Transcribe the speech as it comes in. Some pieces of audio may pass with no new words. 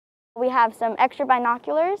We have some extra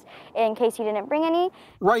binoculars in case you didn't bring any.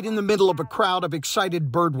 Right in the middle of a crowd of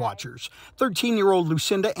excited bird watchers, 13-year-old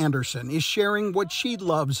Lucinda Anderson is sharing what she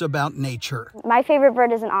loves about nature. My favorite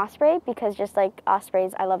bird is an osprey because just like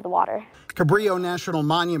ospreys, I love the water. Cabrillo National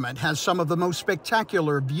Monument has some of the most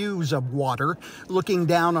spectacular views of water, looking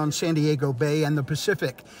down on San Diego Bay and the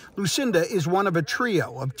Pacific. Lucinda is one of a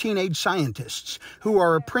trio of teenage scientists who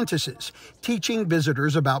are apprentices, teaching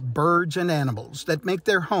visitors about birds and animals that make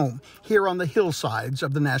their home here on the hillsides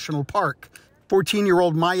of the national park.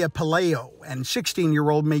 14-year-old Maya Paleo and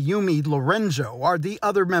 16-year-old Mayumi Lorenzo are the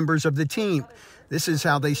other members of the team. This is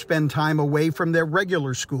how they spend time away from their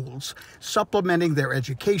regular schools, supplementing their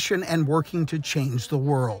education and working to change the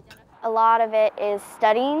world. A lot of it is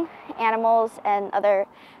studying animals and other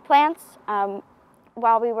plants.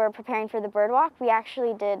 While we were preparing for the bird walk, we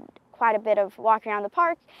actually did quite a bit of walking around the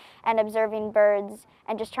park and observing birds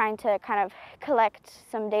and just trying to kind of collect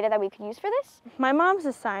some data that we could use for this. My mom's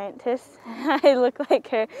a scientist. I look like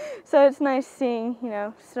her, so it's nice seeing,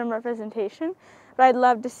 some representation. But I'd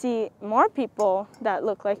love to see more people that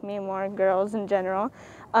look like me, more girls in general,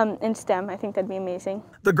 in STEM. I think that'd be amazing.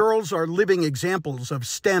 The girls are living examples of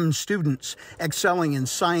STEM students, excelling in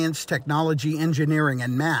science, technology, engineering,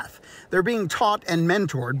 and math. They're being taught and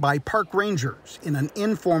mentored by park rangers in an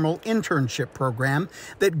informal internship program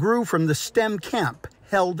that grew from the STEM camp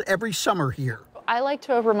held every summer here. I like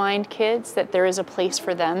to remind kids that there is a place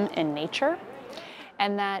for them in nature,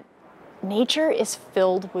 and that nature is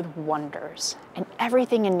filled with wonders, and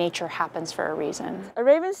everything in nature happens for a reason. A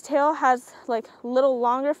raven's tail has little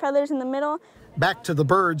longer feathers in the middle. Back to the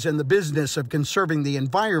birds and the business of conserving the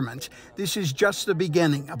environment, this is just the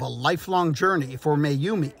beginning of a lifelong journey for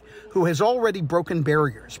Mayumi, who has already broken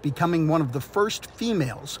barriers, becoming one of the first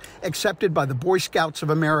females accepted by the Boy Scouts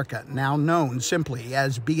of America, now known simply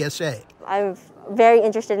as BSA. I'm very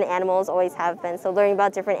interested in animals, always have been, so learning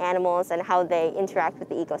about different animals and how they interact with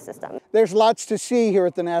the ecosystem. There's lots to see here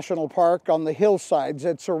at the National Park on the hillsides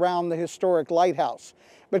that surround the historic lighthouse.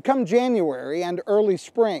 But come January and early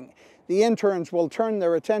spring, the interns will turn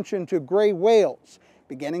their attention to gray whales,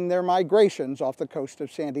 beginning their migrations off the coast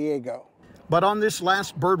of San Diego. But on this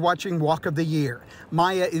last birdwatching walk of the year,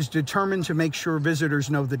 Maya is determined to make sure visitors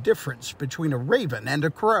know the difference between a raven and a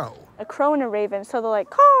crow. A crow and a raven, so they're like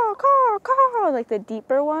caw, caw, caw, like the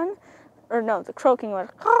deeper one, or no, the croaking one,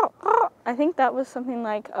 caw, caw. I think that was something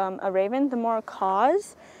like a raven. The more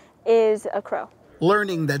caws is a crow.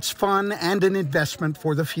 Learning that's fun and an investment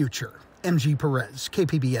for the future. M.G. Perez,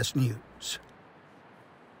 KPBS News.